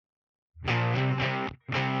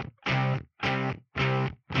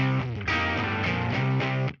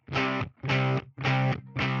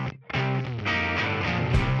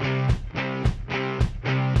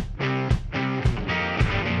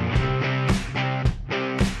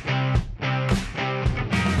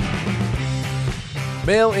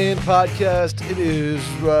Mail-In Podcast. It is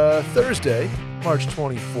Thursday, March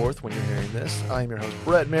 24th when you're hearing this. I'm your host,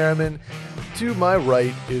 Brett Merriman. To my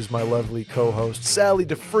right is my lovely co-host, Sally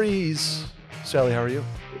DeFries. Sally, how are you?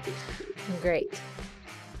 I'm great.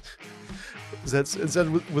 Is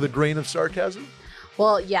that with a grain of sarcasm?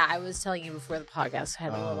 Well, yeah, I was telling you before the podcast, I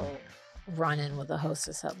had a little run-in with the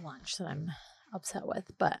hostess at lunch that I'm upset with,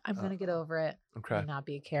 but I'm going to get over it and not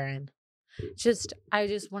be a Karen. I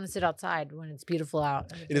just want to sit outside when it's beautiful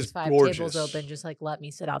out. It is 5 gorgeous. tables open, just like let me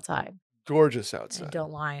sit outside. Gorgeous outside. And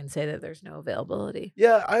don't lie and say that there's no availability.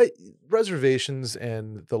 Yeah, reservations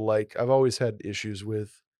and the like, I've always had issues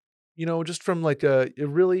with, just from like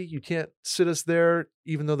you can't sit us there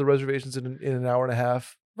even though the reservation's in an hour and a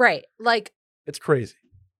half. Right. Like, it's crazy.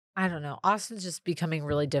 I don't know. Austin's just becoming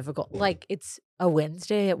really difficult. Like, it's a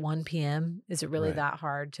Wednesday at 1 p.m. Is it really that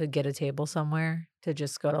hard to get a table somewhere to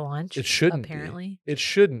just go to lunch? It shouldn't apparently. It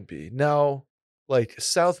shouldn't be. Now, like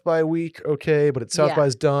South by week, okay, but it's South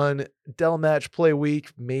by's done. Dell Match Play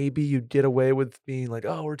week, maybe you'd get away with being like,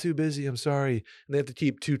 oh, we're too busy, I'm sorry. And they have to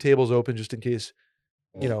keep 2 tables open just in case,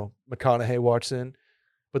 McConaughey walks in.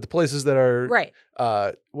 But the places that are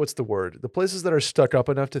what's the word? The places that are stuck up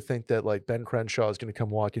enough to think that like Ben Crenshaw is going to come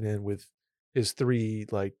walking in with his 3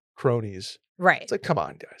 like cronies. Right. It's like, come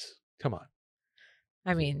on, guys. Come on.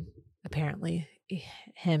 I mean, apparently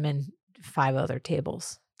him and 5 other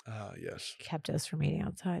tables yes. kept us from eating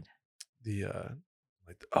outside. We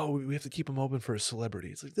have to keep them open for a celebrity.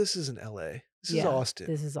 It's like, this isn't LA. This is Austin.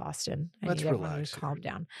 This is Austin. Let's relax. Calm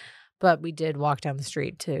down. But we did walk down the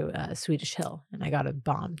street to Swedish Hill, and I got a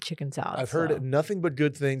bomb chicken salad. I've heard nothing but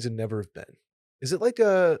good things and never have been. Is it like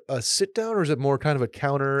a sit down, or is it more kind of a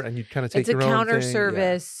counter and you kind of take your own thing? It's a counter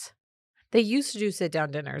service. Yeah. They used to do sit down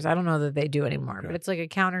dinners. I don't know that they do anymore, but it's like a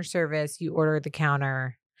counter service. You order at the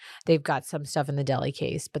counter. They've got some stuff in the deli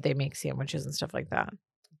case, but they make sandwiches and stuff like that.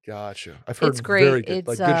 Gotcha. I've heard it's great. Very good, it's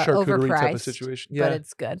like good charcuterie overpriced, type of situation. Yeah, but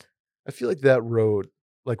it's good. I feel like that road,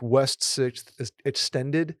 like West 6th, is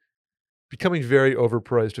extended, becoming very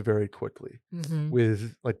overpriced very quickly. Mm-hmm.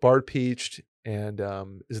 With like Bar Peached and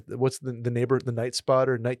what's the Night Spot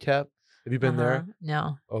or Nightcap? Have you been there?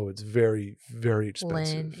 No. Oh, it's very, very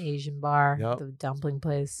expensive. Lynn Asian Bar, the dumpling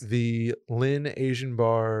place. The Lynn Asian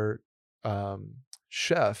Bar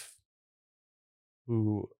chef,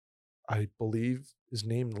 who I believe is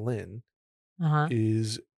named Lynn,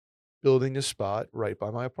 is building a spot right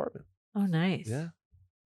by my apartment. Oh, nice. Yeah.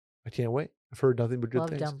 I can't wait. I've heard nothing but good Love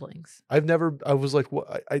things. Dumplings. I was like,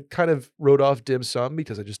 what? I kind of wrote off dim sum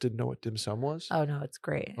because I just didn't know what dim sum was. Oh, no, it's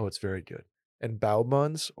great. Oh, it's very good. And bao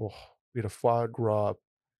buns. Oh, we had a foie gras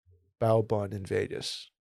bao bun in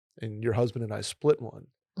Vegas. And your husband and I split one.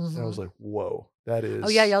 Mm-hmm. And I was like, whoa, that is. Oh,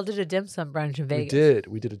 yeah, y'all did a dim sum brunch in Vegas.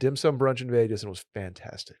 We did a dim sum brunch in Vegas and it was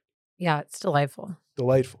fantastic. Yeah, it's delightful.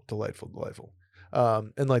 Delightful.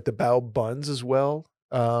 And like the bao buns as well.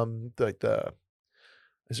 I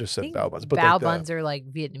just said bao buns. But bao like buns are like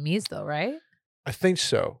Vietnamese though, right? I think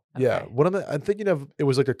so. Okay. Yeah. I'm thinking of, it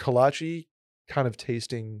was like a kolache kind of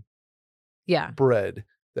tasting bread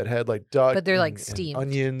that had like duck. But they're like steamed. And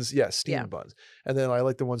onions. Yeah, steamed buns. And then I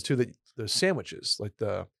like the ones too that the sandwiches, like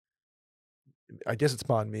I guess it's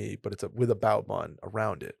banh mi, but it's with a bao bun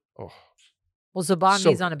around it. Oh. Well, so banh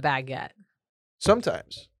mi's on a baguette.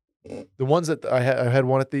 Sometimes. The ones that I had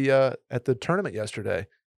one at the tournament yesterday.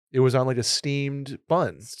 It was on like a steamed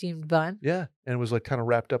bun. Steamed bun? Yeah. And it was like kind of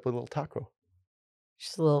wrapped up with a little taco.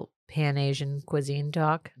 Just a little Pan-Asian cuisine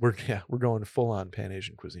talk. We're going full on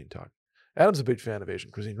Pan-Asian cuisine talk. Adam's a big fan of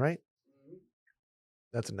Asian cuisine, right?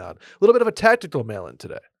 That's a nod. A little bit of a tactical mail-in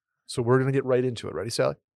today. So we're going to get right into it. Ready,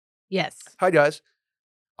 Sally? Yes. Hi, guys.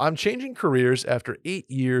 I'm changing careers after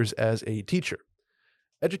 8 years as a teacher.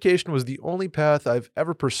 Education was the only path I've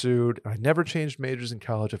ever pursued. I never changed majors in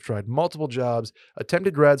college. I've tried multiple jobs,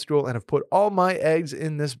 attempted grad school, and have put all my eggs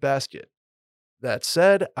in this basket. That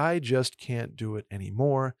said, I just can't do it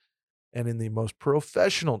anymore. And in the most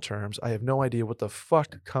professional terms, I have no idea what the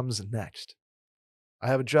fuck comes next. I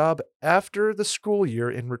have a job after the school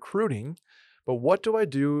year in recruiting, but what do I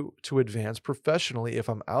do to advance professionally if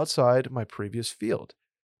I'm outside my previous field?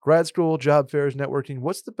 Grad school, job fairs, networking,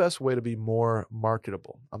 what's the best way to be more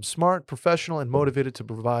marketable? I'm smart, professional, and motivated to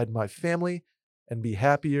provide my family and be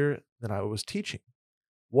happier than I was teaching.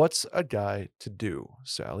 What's a guy to do,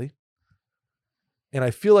 Sally? And I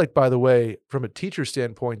feel like, by the way, from a teacher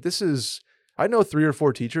standpoint, I know 3 or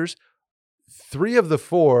 4 teachers. 3 of the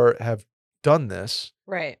 4 have done this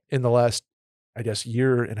in the last, I guess,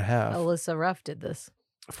 year and a half. Alyssa Ruff did this.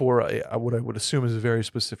 For what I would assume is a very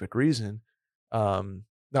specific reason.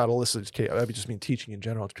 Not Alyssa's case. I just mean teaching in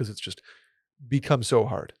general because it's just become so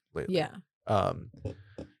hard lately. Yeah.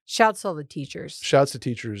 Shouts to all the teachers. Shouts to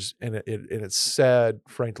teachers, and it's sad,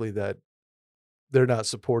 frankly, that they're not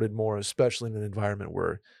supported more, especially in an environment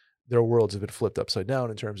where their worlds have been flipped upside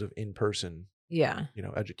down in terms of in-person,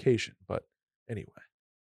 education. But anyway,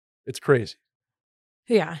 it's crazy.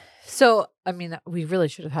 Yeah. So, I mean, we really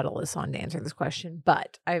should have had Alyssa on to answer this question,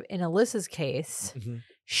 but in Alyssa's case,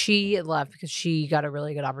 she left because she got a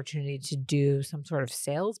really good opportunity to do some sort of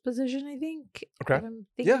sales position, I think. Okay. If I'm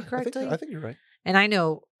thinking correctly. I think you're right. And I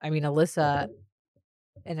know, Alyssa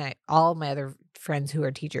and all my other friends who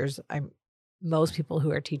are teachers, most people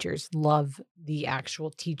who are teachers love the actual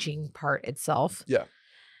teaching part itself. Yeah.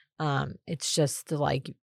 It's just the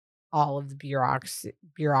all of the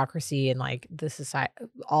bureaucracy and the society,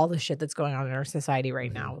 all the shit that's going on in our society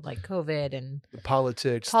right now with COVID and the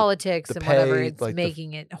politics the and pay, whatever. It's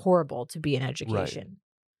making it horrible to be in education. Right.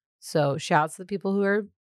 So shouts to the people who are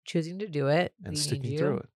choosing to do it and sticking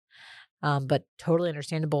through it. But totally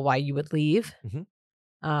understandable why you would leave.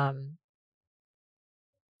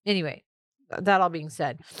 Anyway, that all being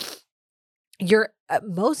said,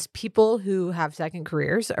 most people who have second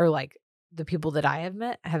careers are the people that I have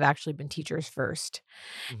met have actually been teachers first.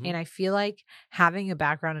 And I feel like having a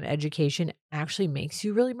background in education actually makes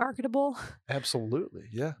you really marketable. Absolutely.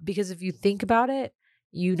 Yeah. Because if you think about it,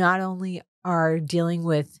 you not only are dealing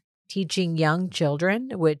with teaching young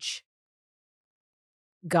children, which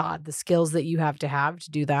God, the skills that you have to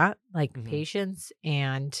do that, patience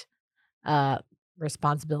and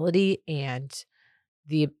responsibility and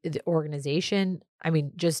the organization. I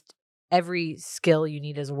mean, just every skill you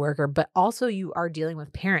need as a worker, but also you are dealing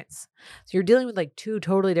with parents. So you're dealing with two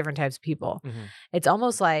totally different types of people. It's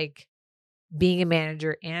almost like being a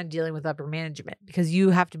manager and dealing with upper management because you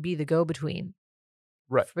have to be the go-between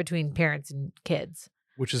between parents and kids.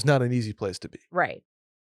 Which is not an easy place to be. Right.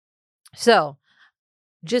 So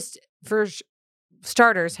just for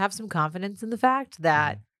starters, have some confidence in the fact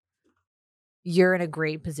that you're in a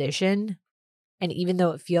great position. And even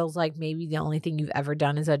though it feels like maybe the only thing you've ever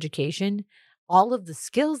done is education, all of the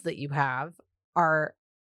skills that you have are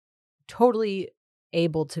totally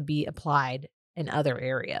able to be applied in other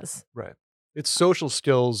areas. Right. It's social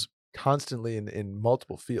skills constantly in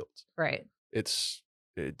multiple fields. Right. It's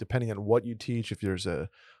depending on what you teach, if there's a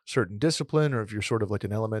certain discipline or if you're sort of like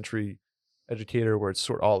an elementary educator where it's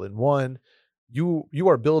sort of all in one, you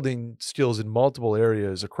are building skills in multiple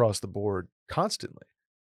areas across the board constantly.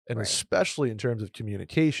 And especially in terms of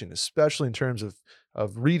communication, especially in terms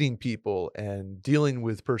of reading people and dealing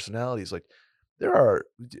with personalities, there are,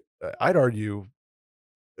 I'd argue,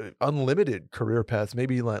 unlimited career paths,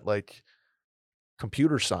 maybe like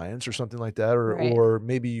computer science or something like that, or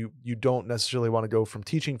maybe you don't necessarily want to go from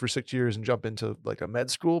teaching for 6 years and jump into a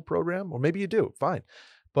med school program, or maybe you do, fine.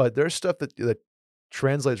 But there's stuff that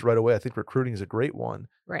translates right away. I think recruiting is a great one.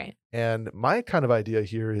 Right. And my kind of idea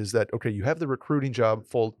here is that, okay, you have the recruiting job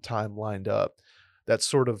full-time lined up. That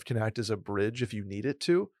sort of can act as a bridge if you need it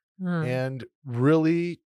to, and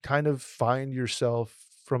really kind of find yourself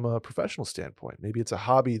from a professional standpoint. Maybe it's a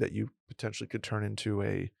hobby that you potentially could turn into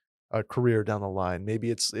a career down the line. Maybe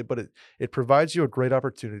it provides you a great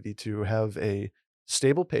opportunity to have a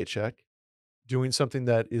stable paycheck, doing something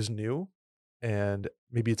that is new, and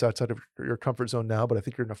maybe it's outside of your comfort zone now, but I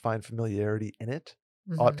think you're going to find familiarity in it,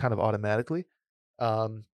 kind of automatically.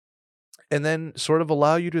 And then sort of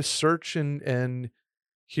allow you to search and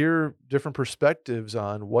hear different perspectives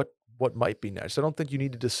on what might be next. I don't think you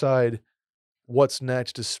need to decide what's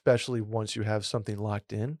next, especially once you have something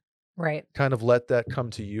locked in. Right. Kind of let that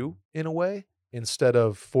come to you in a way instead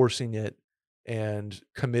of forcing it and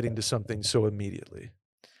committing to something so immediately.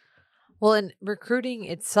 Well, and recruiting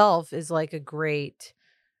itself is a great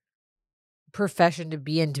profession to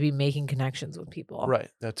be in, to be making connections with people. Right.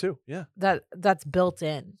 That too. Yeah. That's built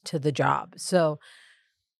in to the job. So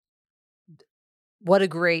what a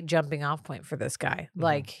great jumping off point for this guy.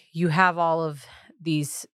 You have all of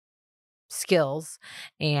these skills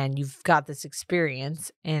and you've got this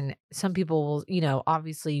experience, and some people will,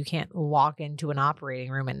 obviously you can't walk into an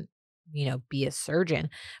operating room and be a surgeon,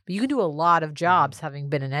 but you can do a lot of jobs having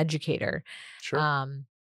been an educator. Sure.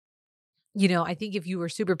 I think if you were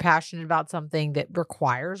super passionate about something that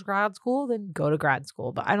requires grad school, then go to grad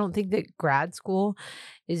school. But I don't think that grad school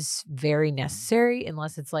is very necessary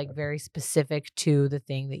unless it's very specific to the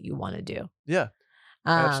thing that you want to do. Yeah,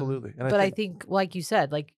 absolutely. And I think, like you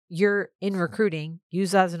said, you're in recruiting,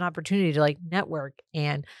 use that as an opportunity to network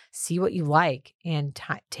and see what you like, and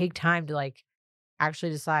take time to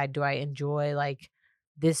actually decide, do I enjoy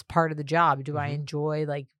this part of the job? Do I enjoy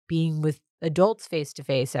being with adults face to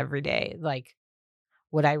face every day?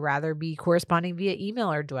 would I rather be corresponding via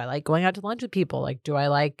email, or do I like going out to lunch with people? Like, do I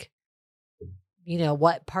like,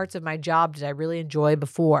 what parts of my job did I really enjoy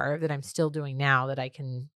before that I'm still doing now that I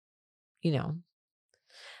can,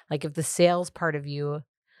 like if the sales part of you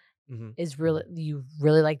is really, you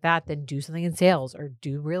really like that, then do something in sales or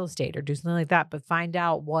do real estate or do something like that. But find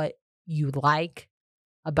out what you like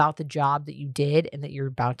about the job that you did and that you're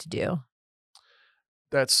about to do.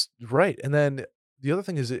 That's right. And then the other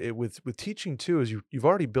thing is with teaching too is you've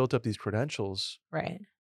already built up these credentials. Right.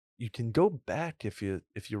 You can go back if you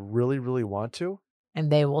really, really want to.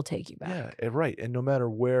 And they will take you back. Yeah, right. And no matter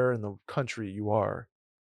where in the country you are,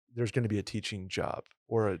 there's going to be a teaching job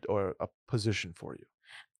or a position for you.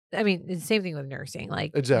 I mean, it's the same thing with nursing.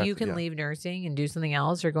 Like Exactly, you can yeah. leave nursing and do something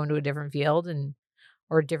else or go into a different field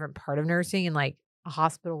or a different part of nursing, and like a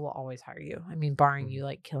hospital will always hire you. I mean, barring you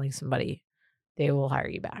like killing somebody, they will hire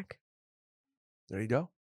you back. There you go.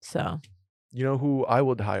 So, you know who I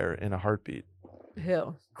would hire in a heartbeat?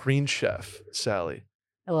 Who? Green Chef, Sally.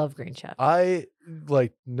 I love Green Chef. I,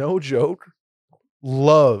 like, no joke,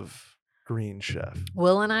 love Green Chef.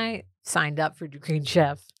 Will and I signed up for Green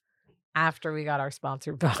Chef after we got our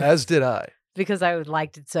sponsored book. As did I. Because I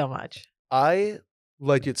liked it so much. I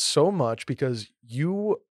like it so much because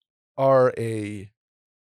you are a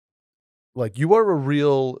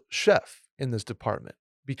real chef in this department,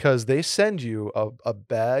 because they send you a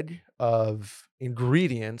bag of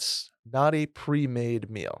ingredients, not a pre-made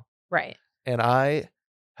meal. Right. And I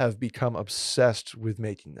have become obsessed with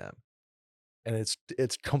making them. And it's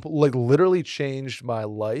like literally changed my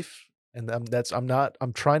life. And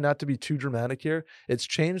I'm trying not to be too dramatic here. It's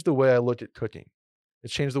changed the way I look at cooking.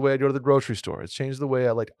 It's changed the way I go to the grocery store. It's changed the way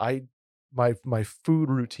my food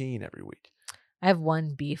routine every week. I have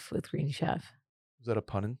one beef with Green Chef. Was that a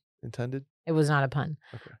pun intended? It was not a pun.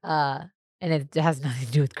 Okay. And it has nothing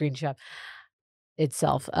to do with Green Chef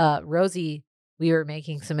itself. Rosie, we were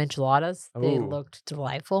making some enchiladas. They looked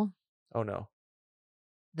delightful. Oh no.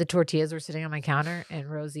 The tortillas were sitting on my counter and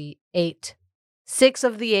Rosie ate 6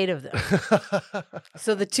 of the 8 of them.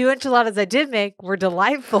 So the 2 enchiladas I did make were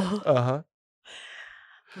delightful. Uh-huh.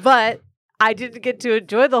 But I didn't get to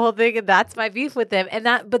enjoy the whole thing, and that's my beef with them.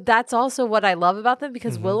 But that's also what I love about them,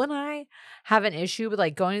 because Will and I have an issue with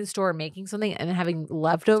like going to the store, making something, and having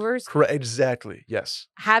leftovers. Correct. Exactly. Yes.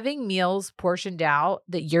 Having meals portioned out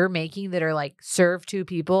that you're making that are like served 2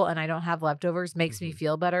 people, and I don't have leftovers, makes me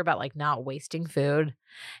feel better about like not wasting food.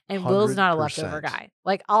 And 100%. Will's not a leftover guy.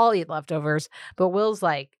 Like I'll eat leftovers, but Will's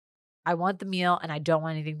like, I want the meal, and I don't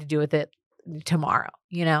want anything to do with it tomorrow,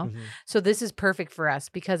 So this is perfect for us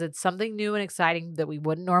because it's something new and exciting that we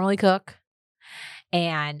wouldn't normally cook,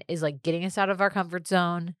 and is like getting us out of our comfort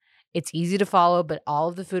zone. It's easy to follow, but all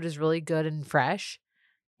of the food is really good and fresh,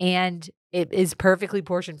 and it is perfectly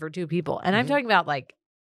portioned for 2 people. And I'm talking about like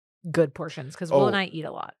good portions, because Will and I eat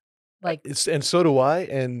a lot. Like and so do I,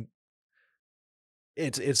 and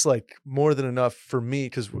it's like more than enough for me,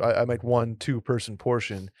 because I make 1-2 person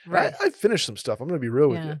portion. Right. I finished some stuff. I'm gonna be real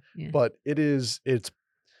with you, but it's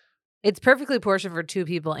perfectly portioned for 2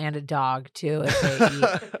 people and a dog too, if they eat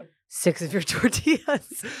 6 of your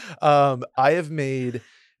tortillas. I have made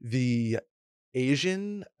the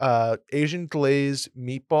Asian glazed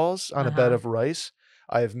meatballs on a bed of rice.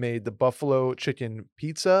 I have made the buffalo chicken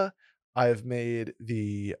pizza. I've made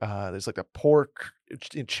the there's like a pork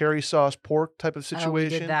cherry sauce pork type of situation. We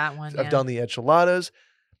did that one. I've done the enchiladas.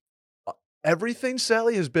 Everything,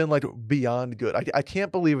 Sally, has been like beyond good. I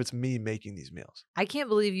can't believe it's me making these meals. I can't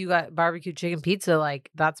believe you got barbecue chicken pizza. Like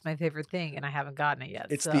that's my favorite thing, and I haven't gotten it yet.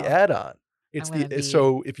 It's the add-on.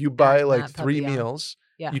 So if you buy like 3 meals,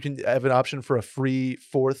 you can have an option for a free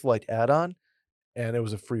 4th like add-on, and it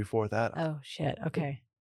was a free 4th add-on. Oh shit! Okay.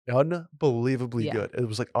 Unbelievably good. It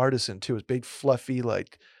was like artisan too. It was big, fluffy,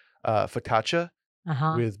 like focaccia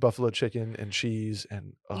with buffalo chicken and cheese.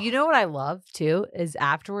 And you know what I love too is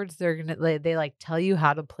afterwards they like tell you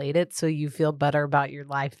how to plate it, so you feel better about your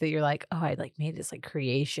life. That you're like, oh, I like made this like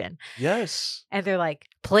creation. Yes. And they're like,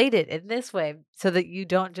 plate it in this way so that you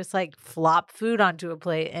don't just like flop food onto a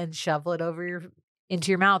plate and shovel it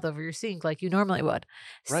into your mouth over your sink like you normally would.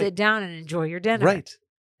 Right. Sit down and enjoy your dinner. Right.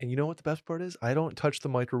 And you know what the best part is? I don't touch the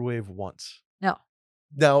microwave once. No.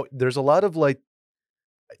 Now, there's a lot of like,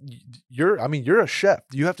 you're a chef.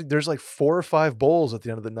 There's like 4 or 5 bowls at the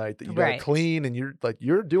end of the night that you gotta clean, and you're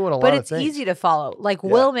doing a lot of things. But it's easy to follow. Like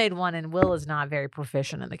Will made one, and Will is not very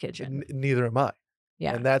proficient in the kitchen. Neither am I.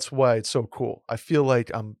 Yeah. And that's why it's so cool. I feel like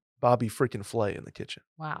I'm Bobby freaking Flay in the kitchen.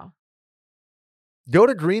 Wow. Go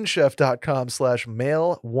to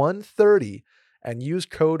greenchef.com/mail130 and use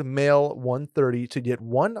code MAIL130 to get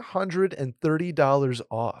 $130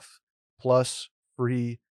 off plus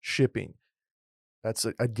free shipping. That's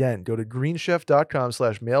again, go to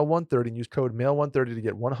greenchef.com/mail130 and use code mail130 to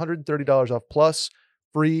get $130 off plus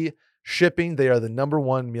free shipping. They are the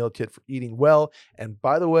 #1 meal kit for eating well. And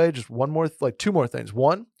by the way, just two more things.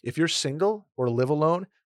 One, if you're single or live alone,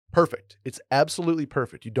 perfect. It's absolutely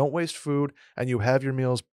perfect. You don't waste food and you have your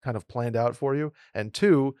meals kind of planned out for you. And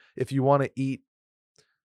two, if you want to eat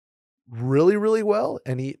really, really well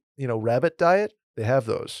and eat, rabbit diet, they have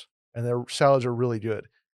those. And their salads are really good.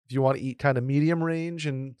 If you want to eat kind of medium range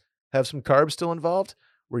and have some carbs still involved,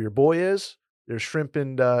 where your boy is, there's shrimp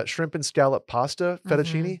and scallop pasta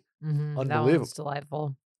fettuccine. Unbelievable. That one's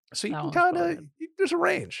delightful. So you can kind of, there's a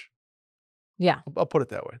range. Yeah. I'll put it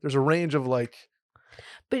that way. There's a range of like.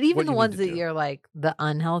 But even the ones that you're like the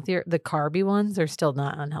unhealthier, the carby ones are still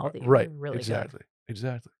not unhealthy. Right. Really exactly. Good.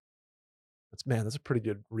 Exactly. That's a pretty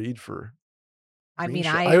good read for. I mean,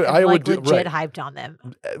 I would legit hyped on them.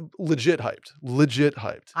 Legit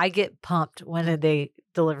hyped. I get pumped when they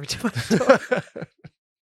deliver to my door.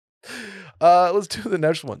 Let's do the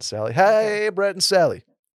next one, Sally. Hey, Brett and Sally.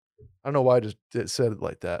 I don't know why I just said it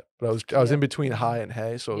like that, but I was in between hi and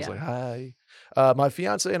hey, so I was like, hi. My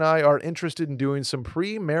fiance and I are interested in doing some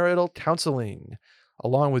premarital counseling,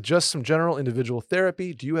 along with just some general individual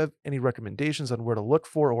therapy. Do you have any recommendations on where to look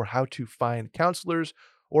for or how to find counselors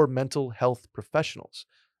or mental health professionals?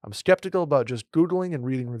 I'm skeptical about just Googling and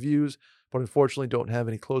reading reviews, but unfortunately don't have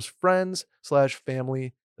any close friends /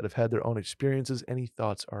 family that have had their own experiences. Any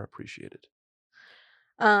thoughts are appreciated.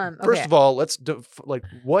 First of all, let's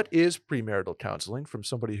what is premarital counseling from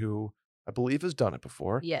somebody who I believe has done it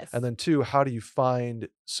before? Yes. And then two, how do you find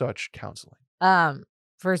such counseling?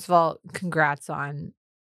 First of all, congrats on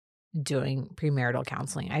doing premarital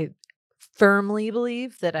counseling. I firmly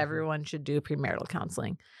believe that everyone should do premarital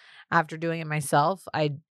counseling. After doing it myself,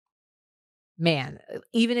 even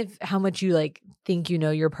if how much you think you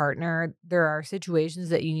know your partner, there are situations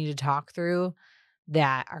that you need to talk through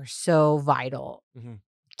that are so vital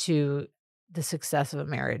to the success of a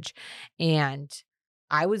marriage. And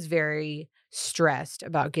I was very stressed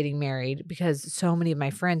about getting married because so many of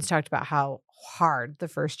my friends talked about how hard the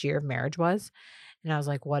first year of marriage was. And I was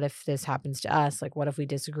like, what if this happens to us? Like, what if we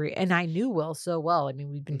disagree? And I knew Will so well. I mean,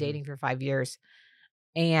 we've been dating for 5 years.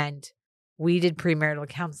 And we did premarital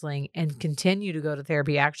counseling and continue to go to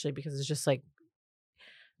therapy actually because it's just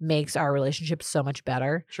makes our relationship so much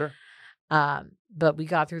better. Sure. But we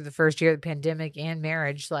got through the first year of the pandemic and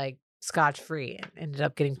marriage scotch-free and ended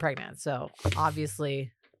up getting pregnant. So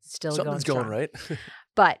obviously still something's going right.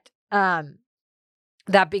 But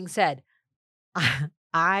that being said,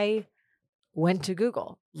 I went to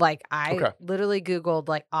Google. Literally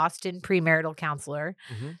Googled Austin premarital counselor,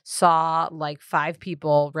 saw 5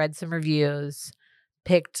 people, read some reviews,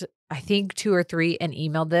 picked I think 2 or 3 and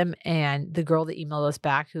emailed them. And the girl that emailed us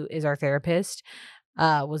back, who is our therapist,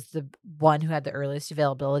 was the one who had the earliest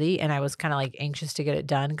availability. And I was kind of anxious to get it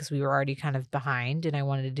done because we were already kind of behind and I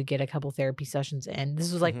wanted to get a couple therapy sessions in.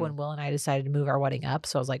 This was when Will and I decided to move our wedding up.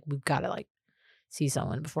 So I was like, we've got to see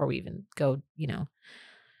someone before we even go,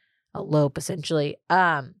 elope essentially.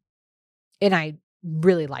 And I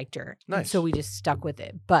really liked her. Nice. And so we just stuck with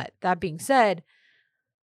it. But that being said,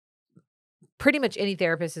 pretty much any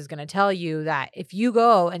therapist is going to tell you that if you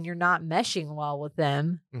go and you're not meshing well with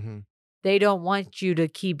them, they don't want you to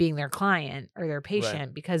keep being their client or their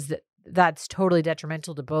patient because that's totally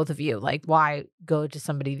detrimental to both of you. Why go to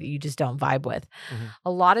somebody that you just don't vibe with?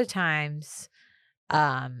 A lot of times,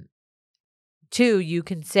 too, you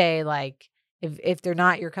can say if they're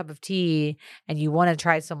not your cup of tea and you want to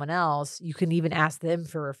try someone else, you can even ask them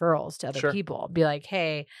for referrals to other people. Be like,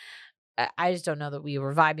 hey, I just don't know that we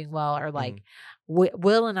were vibing well. Or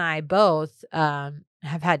Will and I both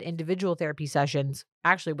have had individual therapy sessions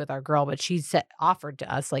actually with our girl, but she offered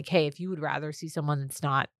to us hey, if you would rather see someone that's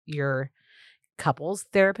not your couples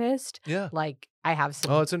therapist, I have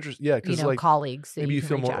some. Oh, it's interesting. Yeah, because colleagues. That maybe you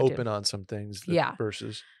feel more open to. on some things.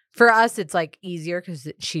 Versus for us, it's easier because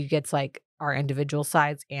she gets our individual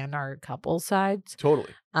sides and our couple sides.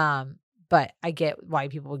 Totally. But I get why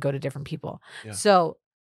people would go to different people. Yeah. So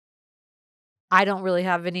I don't really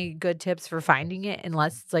have any good tips for finding it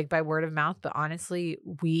unless it's by word of mouth. But honestly,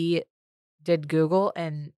 we did Google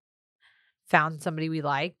and found somebody we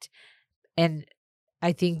liked. And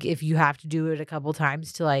I think if you have to do it a couple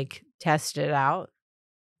times to test it out,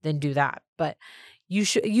 then do that. But you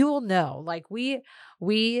will know. We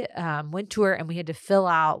went to her and we had to fill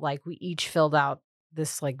out, we each filled out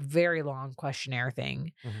this very long questionnaire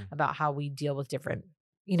thing about how we deal with different,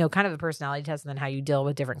 kind of a personality test and then how you deal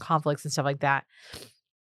with different conflicts and stuff like that.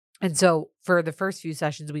 And so for the first few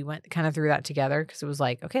sessions, we went kind of through that together because it was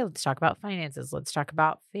like, okay, let's talk about finances. Let's talk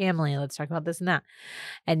about family. Let's talk about this and that.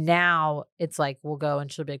 And now it's like, we'll go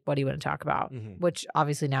and she'll be like, what do you want to talk about? Which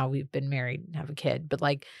obviously now we've been married and have a kid. But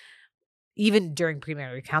like, even during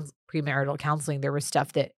premarital counseling, there was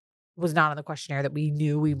stuff that was not on the questionnaire that we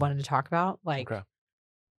knew we wanted to talk about. Like,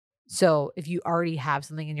 so if you already have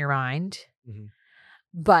something in your mind,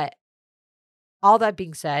 but all that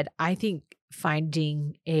being said, I think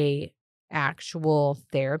finding a actual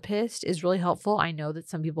therapist is really helpful. I know that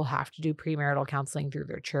some people have to do premarital counseling through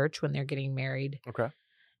their church when they're getting married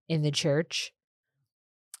in the church.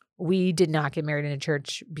 We did not get married in a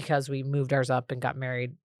church because we moved ours up and got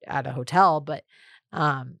married at a hotel, but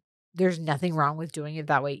there's nothing wrong with doing it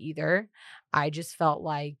that way either. I just felt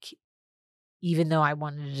like even though I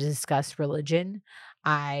wanted to discuss religion,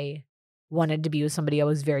 I wanted to be with somebody I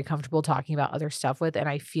was very comfortable talking about other stuff with. And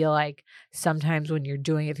I feel like sometimes when you're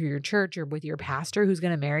doing it through your church or with your pastor who's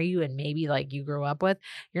going to marry you and maybe like you grew up with,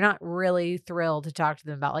 you're not really thrilled to talk to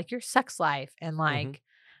them about like your sex life and like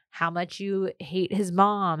how much you hate his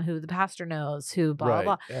mom, who the pastor knows, who blah, blah,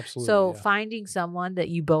 blah. Absolutely. So finding someone that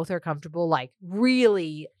you both are comfortable, like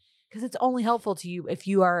really, because it's only helpful to you if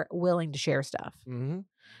you are willing to share stuff.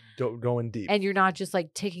 Going deep. And you're not just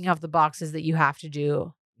like ticking off the boxes that you have to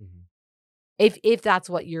do. If that's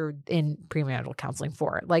what you're in premarital counseling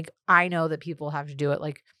for. Like, I know that people have to do it.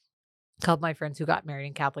 Like, a couple of my friends who got married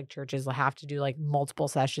in Catholic churches will have to do like multiple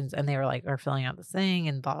sessions, and they were like, are filling out this thing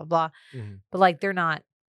and blah, blah, blah. But like, they're not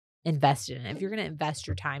invested in it. If you're going to invest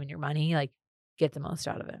your time and your money, like, get the most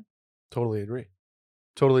out of it. Totally agree.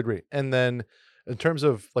 And then in terms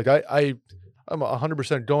of like, I'm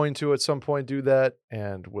 100% going to at some point do that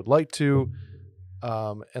and would like to.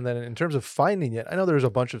 And then in terms of finding it, I know there's a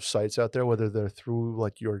bunch of sites out there, whether they're through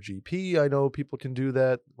like your GP. I know people can do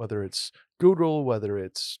that, whether it's Google, whether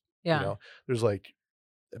it's, you know, there's like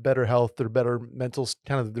Better Health or Better Mental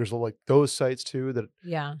kind of, there's like those sites too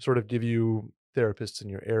that sort of give you therapists in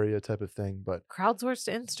your area type of thing. But crowdsourced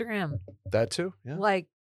Instagram. That too. Yeah. Like,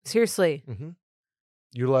 seriously.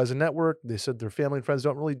 Utilize a network. They said their family and friends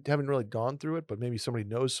haven't really gone through it, but maybe somebody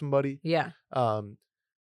knows somebody. Yeah.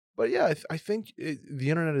 But yeah, I think the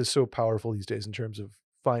internet is so powerful these days in terms of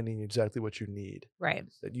finding exactly what you need. Right.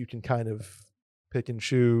 That you can kind of pick and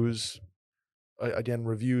choose. Again,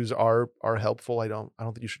 reviews are helpful. I don't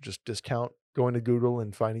think you should just discount going to Google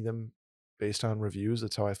and finding them based on reviews.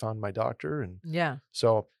 That's how I found my doctor. And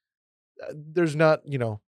so there's not,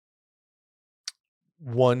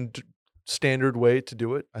 one standard way to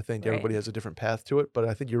do it. I think everybody has a different path to it, but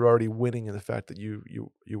I think you're already winning in the fact that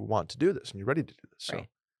you want to do this and you're ready to do this. So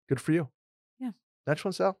good for you. Yeah. Next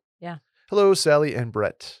one, Sal. Yeah. Hello, Sally and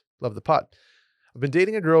Brett. Love the pod. I've been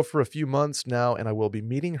dating a girl for a few months now, and I will be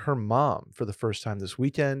meeting her mom for the first time this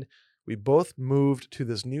weekend. We both moved to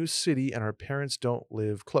this new city, and our parents don't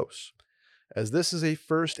live close. As this is a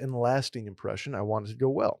first and lasting impression, I want it to go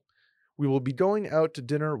well. We will be going out to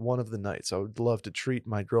dinner one of the nights. I would love to treat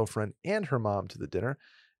my girlfriend and her mom to the dinner.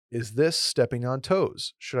 Is this stepping on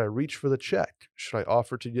toes? Should I reach for the check? Should I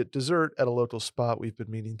offer to get dessert at a local spot we've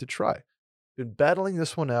been meaning to try? Been battling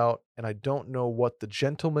this one out, and I don't know what the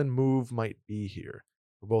gentleman move might be here.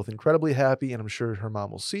 We're both incredibly happy, and I'm sure her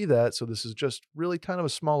mom will see that, so this is just really kind of a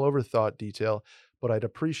small overthought detail, but I'd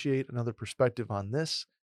appreciate another perspective on this.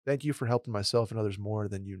 Thank you for helping myself and others more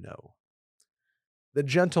than you know. The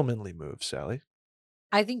gentlemanly move, Sally.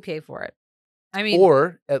 I think pay for it. I mean,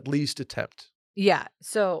 or at least attempt. Yeah.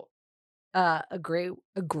 So, a great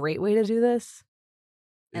way to do this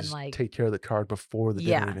Is and like take care of the card before the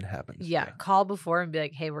dinner even happens. Yeah. Call before and be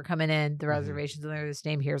like, "Hey, we're coming in. The reservation's under this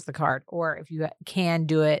name. Here's the card." Or if you can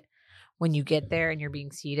do it when you get there and you're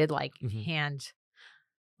being seated, like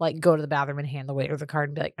go to the bathroom and hand the waiter the card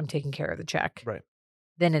and be like, "I'm taking care of the check." Right.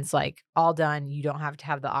 Then it's like all done. You don't have to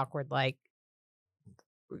have the awkward like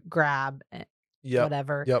grab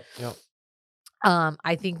whatever. Yep.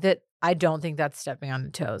 I don't think that's stepping on the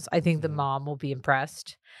toes. I think the mom will be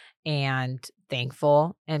impressed and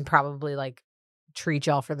thankful and probably like treat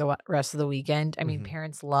y'all for the rest of the weekend. I mean,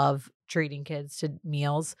 parents love treating kids to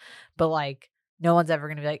meals, but like no one's ever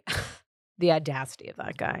going to be like the audacity of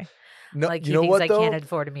that guy. No, like you know what, though? Can't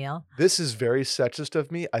afford a meal. This is very sexist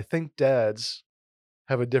of me. I think dads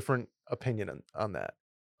have a different opinion on that.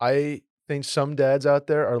 I think some dads out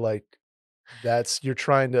there are like, you're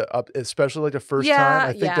trying to up, especially like the first time.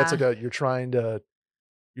 I think that's like you're trying to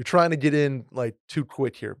get in like too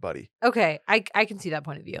quick here, buddy. Okay, I can see that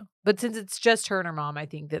point of view, but since it's just her and her mom, I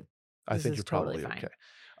think you're totally fine.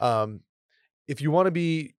 Okay. If you want to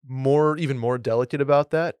be even more delicate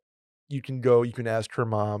about that, you can ask her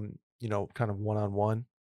mom, kind of one-on-one,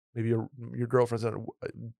 maybe your girlfriend's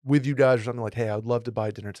with you guys or something like, hey, I would love to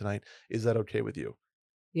buy dinner tonight. Is that okay with you?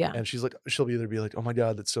 Yeah. And she'll either be like, oh my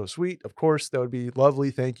God, that's so sweet. Of course, that would be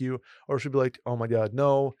lovely. Thank you. Or she'll be like, oh my God,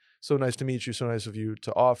 no. So nice to meet you. So nice of you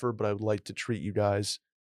to offer, but I would like to treat you guys.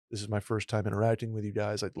 This is my first time interacting with you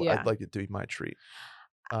guys. I'd Yeah. like it to be my treat.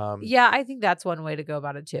 Yeah, I think that's one way to go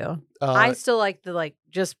about it too. I still like the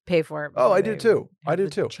just pay for it. Oh, I do too. I do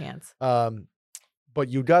the too. Chance. But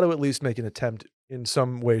you got to at least make an attempt in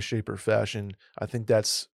some way, shape, or fashion. I think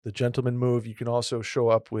that's the gentleman move. You can also show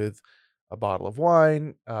up with a bottle of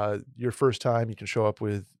wine. Your first time, you can show up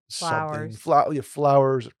with something,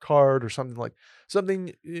 flowers, a card, or something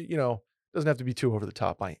doesn't have to be too over the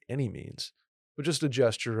top by any means, but just a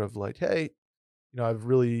gesture of like, hey, I've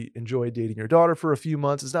really enjoyed dating your daughter for a few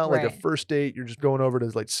months. It's not like a Right. first date. You're just going over to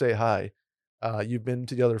like say hi. You've been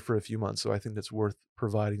together for a few months, so I think that's worth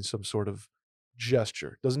providing some sort of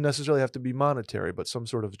gesture. Doesn't necessarily have to be monetary, but some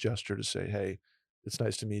sort of gesture to say, hey, it's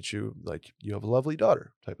nice to meet you. Like, you have a lovely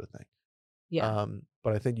daughter type of thing. Yeah.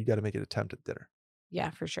 But I think you got to make an attempt at dinner. Yeah,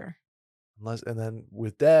 for sure. And then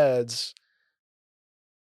with dads,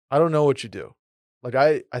 I don't know what you do. Like,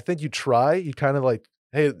 I think you try. You kind of like,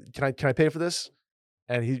 hey, can I pay for this?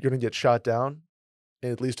 And you're gonna get shot down,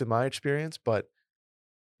 at least in my experience. But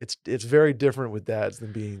it's very different with dads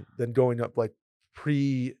than going up like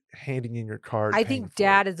handing in your card. I think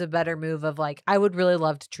dad is a better move of like, I would really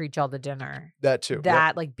love to treat y'all to dinner. That too.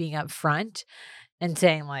 That like being up front and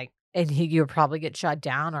saying like, and you'll probably get shot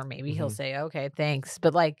down, or maybe he'll Mhm. say, okay, thanks.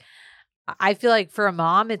 But like, I feel like for a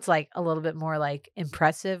mom, it's like a little bit more like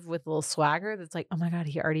impressive with a little swagger. That's like, oh my God,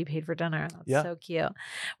 he already paid for dinner. That's Yeah. so cute.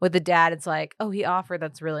 With the dad, it's like, oh, he offered.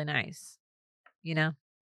 That's really nice.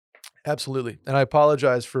 Absolutely. And I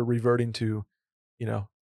apologize for reverting to,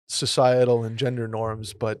 societal and gender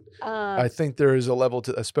norms, but I think there is a level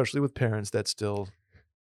to, especially with parents, that still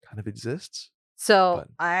kind of exists. So But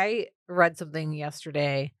I read something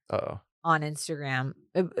yesterday on Instagram.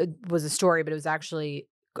 It was a story, but it was actually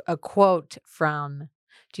a quote from,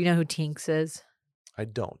 do you know who Tinks is? I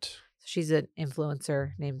don't. She's an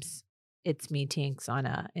influencer named It's Me Tinks on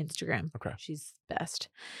Instagram. Okay. She's best.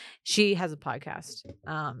 She has a podcast.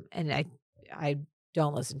 And I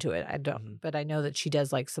don't listen to it. I don't, but I know that she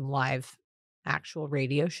does like some live actual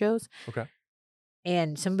radio shows. Okay.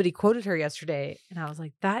 And somebody quoted her yesterday, and I was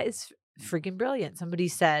like, that is freaking brilliant. Somebody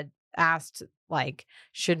asked like,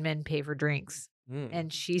 should men pay for drinks?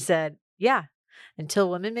 And she said, yeah, until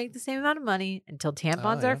women make the same amount of money, until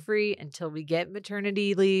tampons are free, until we get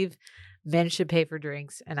maternity leave, men should pay for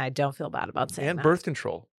drinks. And I don't feel bad about saying that. And birth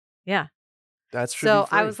control. Yeah. That should be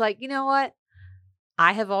free. I was like, you know what?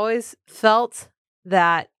 I have always felt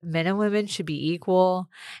that men and women should be equal,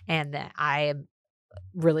 and that I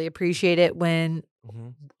really appreciate it when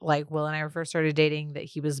like Will and I first started dating, that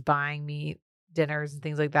he was buying me dinners and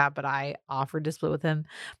things like that, but I offered to split with him.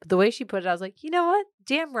 But the way she put it, I was like, you know what?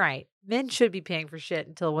 Damn right. Men should be paying for shit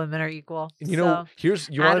until women are equal. You want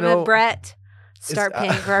to know, and Brett, start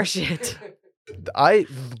paying for our shit. I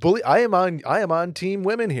am on team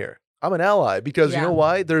women here. I'm an ally because you know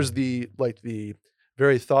why? There's the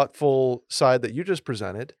very thoughtful side that you just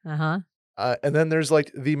presented. And then there's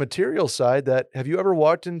like the material side that, have you ever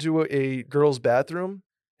walked into a girl's bathroom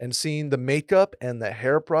and seen the makeup and the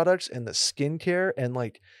hair products and the skincare and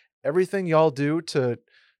like everything y'all do to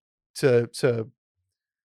it's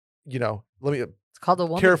called a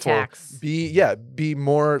woman tax. Be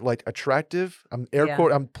more like attractive.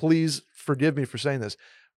 Please forgive me for saying this.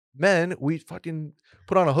 Men, we fucking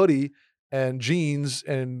put on a hoodie and jeans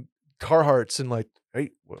and Carhartts and like, hey,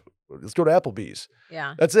 let's go to Applebee's.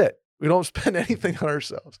 Yeah. That's it. We don't spend anything on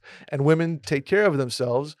ourselves. And women take care of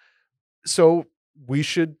themselves. So we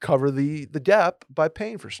should cover the gap by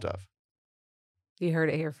paying for stuff. You heard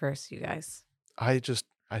it here first, you guys. I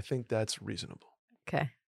think that's reasonable. Okay.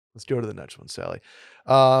 Let's go to the next one, Sally.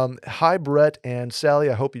 Hi, Brett and Sally.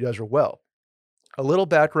 I hope you guys are well. A little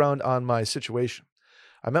background on my situation.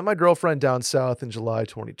 I met my girlfriend down south in July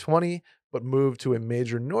 2020, but moved to a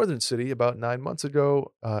major northern city about 9 months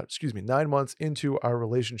ago. 9 months into our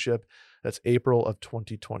relationship. That's April of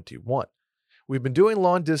 2021. We've been doing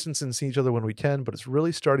long distance and seeing each other when we can, but it's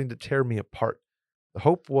really starting to tear me apart. The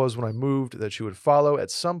hope was when I moved that she would follow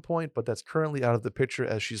at some point, but that's currently out of the picture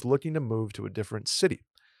as she's looking to move to a different city.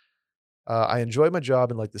 I enjoy my job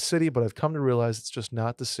and like the city, but I've come to realize it's just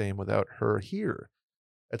not the same without her here.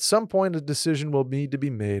 At some point, a decision will need to be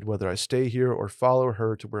made whether I stay here or follow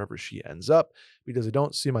her to wherever she ends up, because I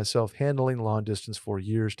don't see myself handling long distance for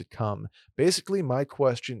years to come. Basically, my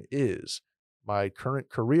question is, my current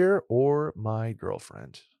career or my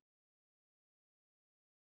girlfriend?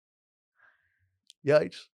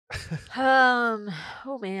 Yikes.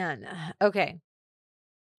 Oh man. Okay.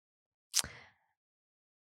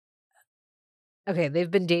 Okay, they've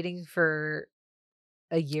been dating for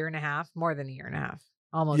a year and a half, more than a year and a half,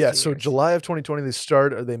 almost Yeah, 2 so years. July of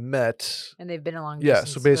 2020 they met. And they've been a long Yeah,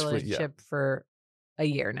 so distance basically, yeah. relationship for a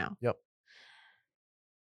year now. Yep.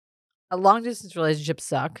 A long distance relationship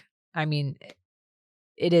suck. I mean,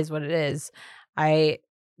 it is what it is.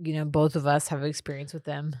 Both of us have experience with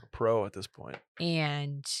them. Pro at this point.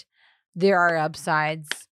 And there are upsides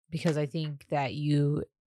because I think that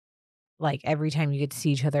like every time you get to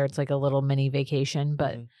see each other, it's like a little mini vacation,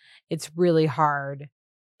 but it's really hard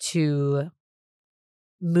to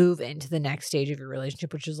move into the next stage of your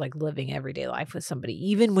relationship, which is like living everyday life with somebody,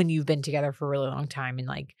 even when you've been together for a really long time and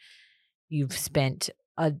like you've spent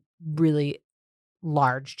a really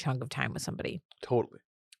large chunk of time with somebody. Totally.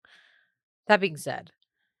 That being said,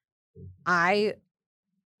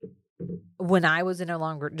 when I was in a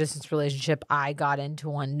longer distance relationship, I got into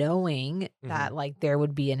one knowing that like there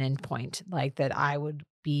would be an end point, like that I would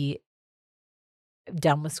be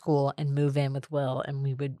done with school and move in with Will and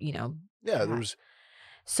we would,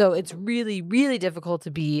 So it's really, really difficult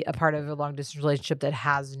to be a part of a long distance relationship that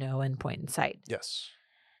has no end point in sight. Yes.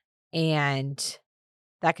 And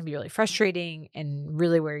that can be really frustrating and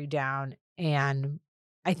really wear you down. And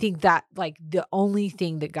I think that like the only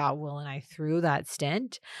thing that got Will and I through that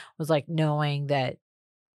stint was like knowing that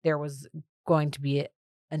there was going to be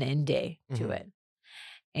an end day to it.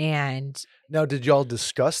 And now, did y'all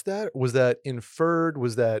discuss that? Was that inferred?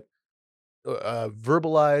 Was that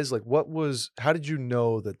verbalized? Like, how did you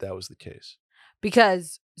know that was the case?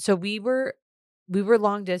 Because so we were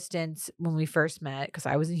long distance when we first met because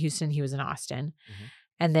I was in Houston, he was in Austin.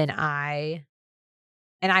 And then I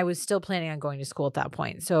was still planning on going to school at that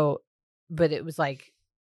point. So, but it was like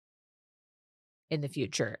in the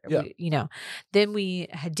future, then we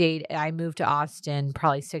had dated. I moved to Austin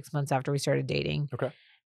probably 6 months after we started dating. Okay.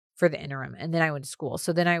 For the interim. And then I went to school.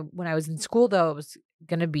 So then when I was in school though, it was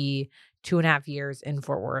going to be 2.5 years in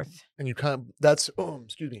Fort Worth. And you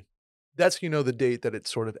excuse me. That's, the date that it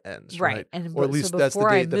sort of ends, right? And or at least that's the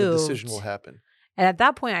date that a decision will happen. And at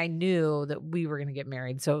that point I knew that we were going to get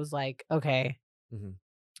married. So it was like, okay, I'm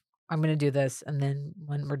going to do this. And then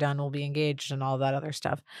when we're done, we'll be engaged and all that other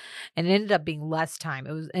stuff. And it ended up being less time.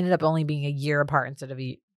 Ended up only being a year apart instead of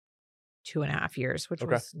 2.5 years, which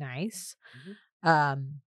was nice.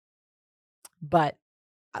 But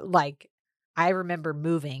like, I remember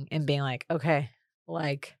moving and being like, okay,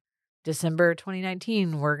 like December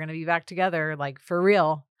 2019, we're going to be back together, like for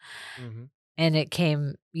real. And it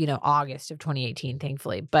came, August of 2018,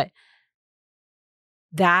 thankfully. But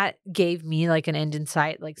that gave me like an end in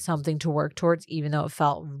sight, like something to work towards, even though it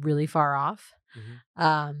felt really far off.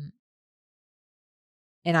 And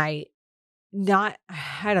I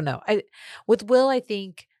don't know. With Will, I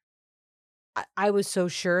think I was so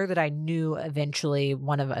sure that I knew eventually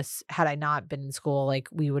one of us, had I not been in school, like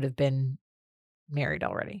we would have been married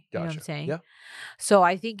already. You know what I'm saying? Yeah. So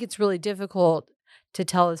I think it's really difficult to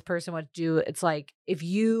tell this person what to do. It's like, if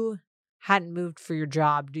you hadn't moved for your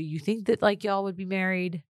job, do you think that like y'all would be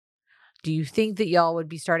married? Do you think that y'all would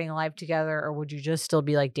be starting a life together, or would you just still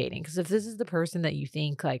be like dating? Because if this is the person that you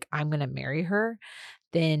think like, I'm going to marry her,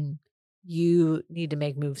 then you need to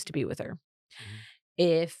make moves to be with her.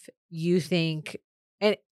 If you think,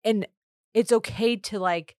 and it's okay to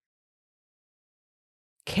like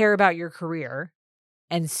care about your career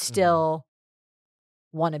and still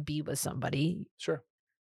want to be with somebody. Sure.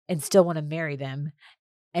 And still want to marry them.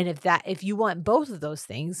 And if you want both of those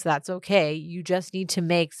things, that's okay. You just need to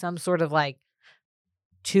make some sort of like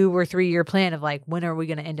 2 or 3 year plan of like, when are we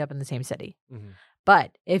going to end up in the same city?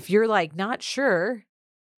 But if you're like not sure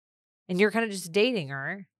and you're kind of just dating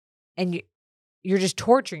her and you're just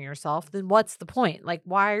torturing yourself, then what's the point? Like,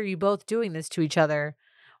 why are you both doing this to each other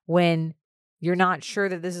when you're not sure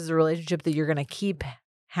that this is a relationship that you're going to keep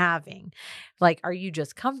having? Like, are you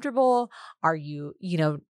just comfortable? Are you,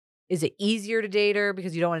 is it easier to date her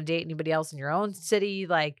because you don't want to date anybody else in your own city?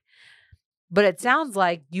 Like, but it sounds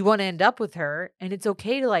like you want to end up with her, and it's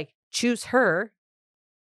okay to like choose her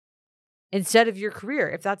instead of your career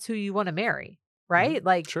if that's who you want to marry, right?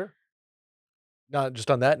 Like, sure. Not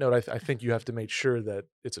just on that note, I think you have to make sure that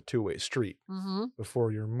it's a two-way street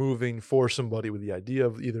before you're moving for somebody with the idea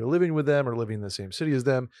of either living with them or living in the same city as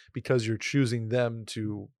them, because you're choosing them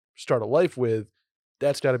to start a life with.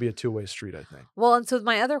 That's got to be a two-way street, I think. Well, and so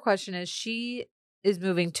my other question is, she is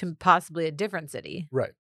moving to possibly a different city.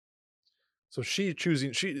 Right. So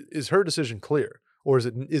is her decision clear? Or is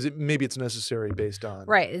it maybe it's necessary based on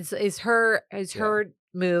right? Is her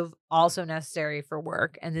move also necessary for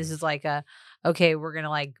work? And this is like okay, we're gonna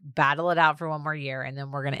like battle it out for one more year, and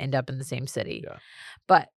then we're gonna end up in the same city. Yeah.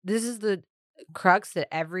 But this is the crux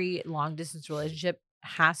that every long distance relationship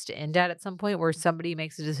has to end at some point, where somebody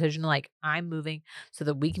makes a decision like, I'm moving so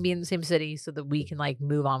that we can be in the same city, so that we can like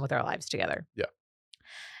move on with our lives together. Yeah.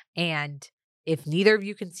 And if neither of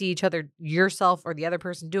you can see each other, yourself or the other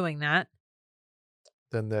person doing that,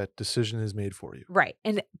 then that decision is made for you. Right.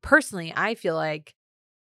 And personally, I feel like,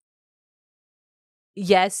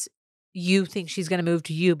 yes, you think she's going to move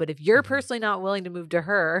to you, but if you're personally not willing to move to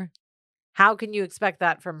her, how can you expect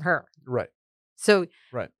that from her? Right. So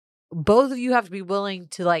right. Both of you have to be willing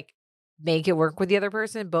to like make it work with the other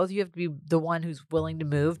person. Both of you have to be the one who's willing to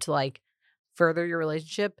move to like further your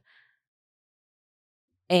relationship.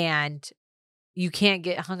 And you can't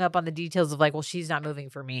get hung up on the details of like, well, she's not moving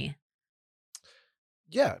for me.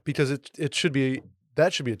 Yeah, because it should be,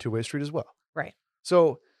 that should be a two-way street as well. Right.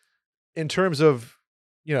 So in terms of,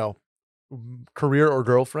 career or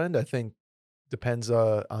girlfriend, I think depends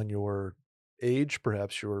on your age,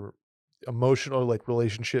 perhaps your emotional, like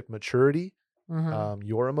relationship maturity,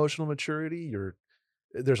 your emotional maturity,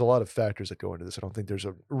 there's a lot of factors that go into this. I don't think there's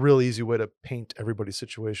a real easy way to paint everybody's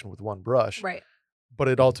situation with one brush. Right. But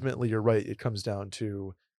it ultimately, you're right, it comes down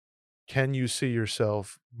to, can you see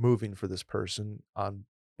yourself moving for this person on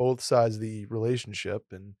both sides of the relationship?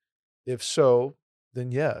 And if so,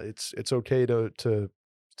 then yeah, it's okay to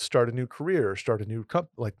start a new career or start a new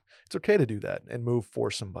company. Like, it's okay to do that and move for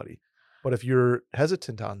somebody. But if you're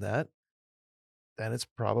hesitant on that, then it's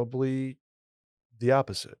probably the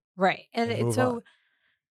opposite. Right. And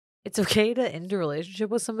it's okay to end a relationship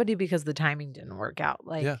with somebody because the timing didn't work out.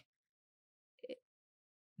 Like,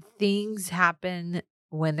 things happen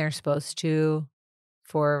when they're supposed to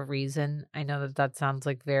for a reason. I know that sounds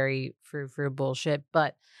like very frou-frou bullshit,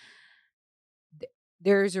 but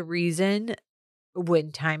there's a reason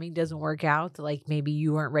when timing doesn't work out, like maybe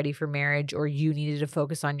you weren't ready for marriage or you needed to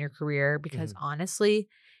focus on your career, because honestly,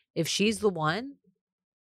 if she's the one,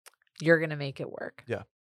 you're going to make it work. Yeah.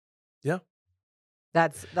 Yeah.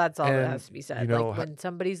 That's all that has to be said. Like, when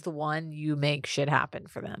somebody's the one, you make shit happen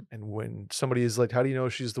for them. And when somebody is like, how do you know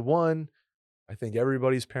she's the one? I think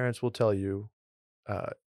everybody's parents will tell you,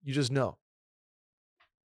 you just know.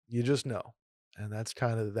 You just know. And that's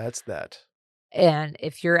that. And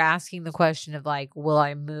if you're asking the question of like, will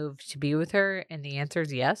I move to be with her? And the answer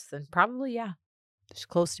is yes, then probably yeah. She's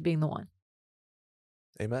close to being the one.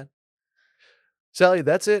 Amen. Sally,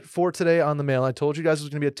 that's it for today on the mail. I told you guys it was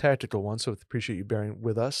going to be a tactical one, so appreciate you bearing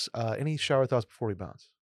with us. Any shower thoughts before we bounce?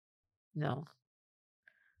 No.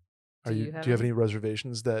 Do you have any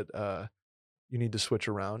reservations that you need to switch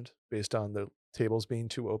around based on the tables being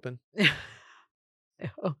too open?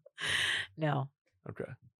 No.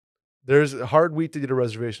 Okay. There's a hard week to get a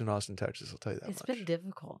reservation in Austin, Texas. I'll tell you that It's much. been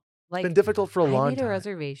difficult. Like, it's been difficult for a long time. I made a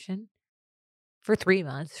reservation for 3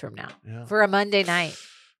 months from now. Yeah. For a Monday night.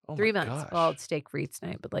 Oh 3 months. Gosh. Well, it's steak freeze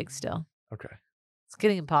night, but like still. Okay. It's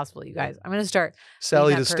getting impossible, you guys. I'm going to start.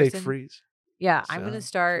 Sally to steak freeze. Yeah, I'm going to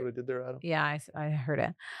start. See what I did there, Adam? Yeah, I heard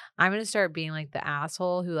it. I'm going to start being like the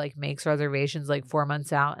asshole who like makes reservations like 4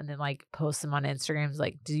 months out and then like posts them on Instagrams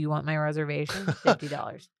like, do you want my reservation?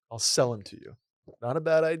 $50. I'll sell them to you. Not a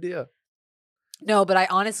bad idea. No, but I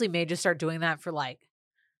honestly may just start doing that for like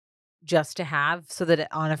just to have, so that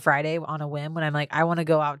on a Friday on a whim when I'm like, I want to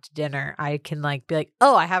go out to dinner, I can like be like,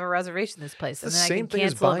 oh, I have a reservation this place, and then I can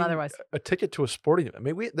cancel them otherwise. A ticket to a sporting event.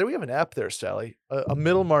 I mean, we have an app there, Sally, a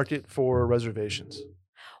middle market for reservations.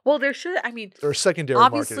 Well, there should, I mean, or a secondary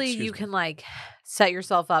obviously market, you can like set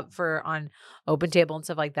yourself up for on Open Table and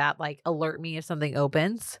stuff like that, like alert me if something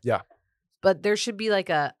opens. Yeah. But there should be like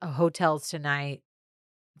a hotels tonight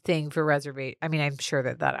thing for reservation. I mean, I'm sure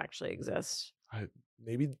that actually exists.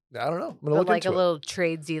 Maybe, I don't know. I'm gonna look like into a little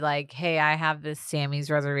tradesy, like, hey, I have this Sammy's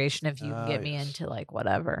reservation if you can get me into like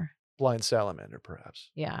whatever. Blind Salamander, perhaps.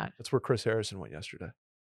 Yeah. That's where Chris Harrison went yesterday.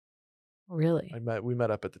 Really? We met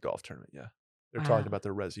up at the golf tournament. Yeah. They're talking about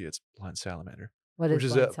their resi. It's Blind Salamander. What is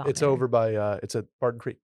Blind Salamander? It's over by it's at Barton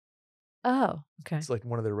Creek. Oh, okay. It's like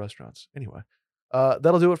one of their restaurants. Anyway,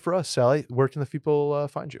 that'll do it for us, Sally. Where can the people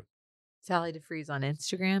find you? Sally DeFries on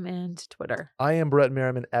Instagram and Twitter. I am Brett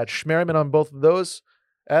Merriman at Schmerriman on both of those.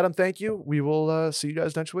 Adam, thank you. We will see you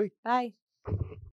guys next week. Bye.